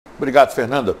Obrigado,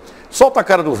 Fernanda. Solta a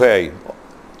cara do velho.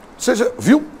 Você já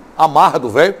viu a marra do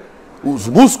velho? Os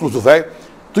músculos do velho?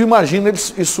 Tu imagina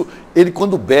ele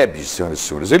quando bebe, senhoras e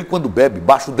senhores, ele quando bebe,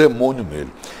 baixa o demônio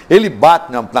nele. Ele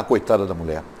bate na coitada da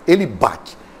mulher. Ele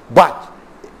bate.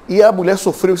 E a mulher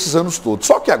sofreu esses anos todos.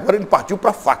 Só que agora ele partiu para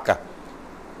a faca.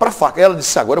 Ela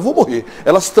disse, agora eu vou morrer.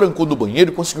 Ela se trancou no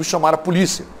banheiro e conseguiu chamar a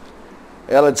polícia.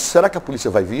 Ela disse, será que a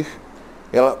polícia vai vir?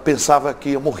 Ela pensava que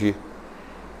ia morrer.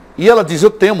 E ela diz, eu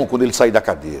temo quando ele sair da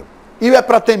cadeia. E é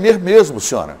para temer mesmo,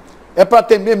 senhora. É para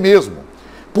temer mesmo.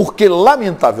 Porque,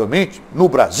 lamentavelmente, no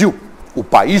Brasil, o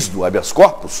país do habeas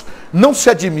corpus, não se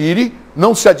admire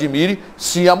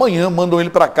se amanhã mandam ele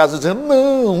para casa dizendo,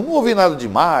 não houve nada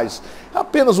demais,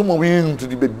 apenas um momento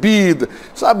de bebida,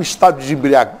 sabe, estado de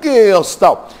embriaguez e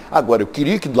tal. Agora, eu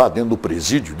queria que lá dentro do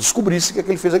presídio descobrisse o que é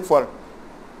que ele fez aqui fora.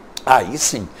 Aí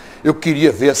sim, eu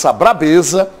queria ver essa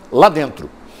brabeza lá dentro.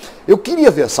 Eu queria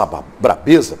ver essa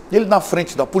brabeza, ele na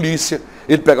frente da polícia,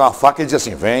 ele pegar uma faca e dizer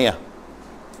assim, venha.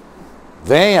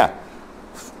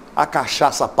 A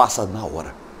cachaça passa na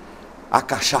hora. A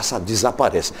cachaça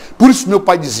desaparece. Por isso meu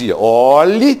pai dizia,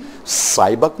 olhe,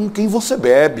 saiba com quem você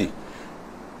bebe.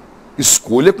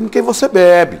 Escolha com quem você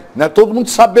bebe. Não é todo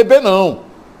mundo sabe beber, não.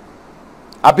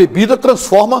 A bebida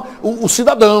transforma o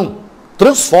cidadão.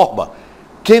 Transforma.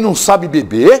 Quem não sabe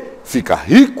beber, fica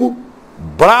rico,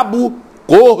 brabo,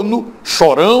 corno,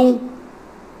 chorão,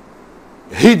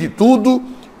 ri de tudo,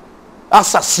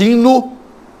 assassino,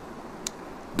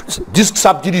 diz que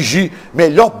sabe dirigir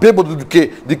melhor bêbado do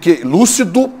que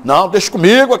lúcido. Não, deixa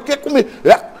comigo, aqui é comigo.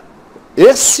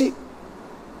 Esse,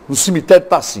 no cemitério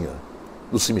está assim, ó,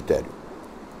 no cemitério.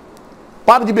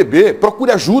 Pare de beber,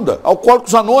 procure ajuda.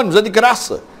 Alcoólicos Anônimos, é de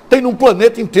graça. Tem num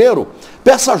planeta inteiro.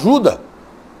 Peça ajuda.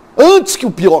 Antes que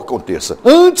o pior aconteça.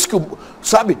 Antes que,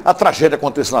 a tragédia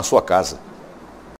aconteça na sua casa.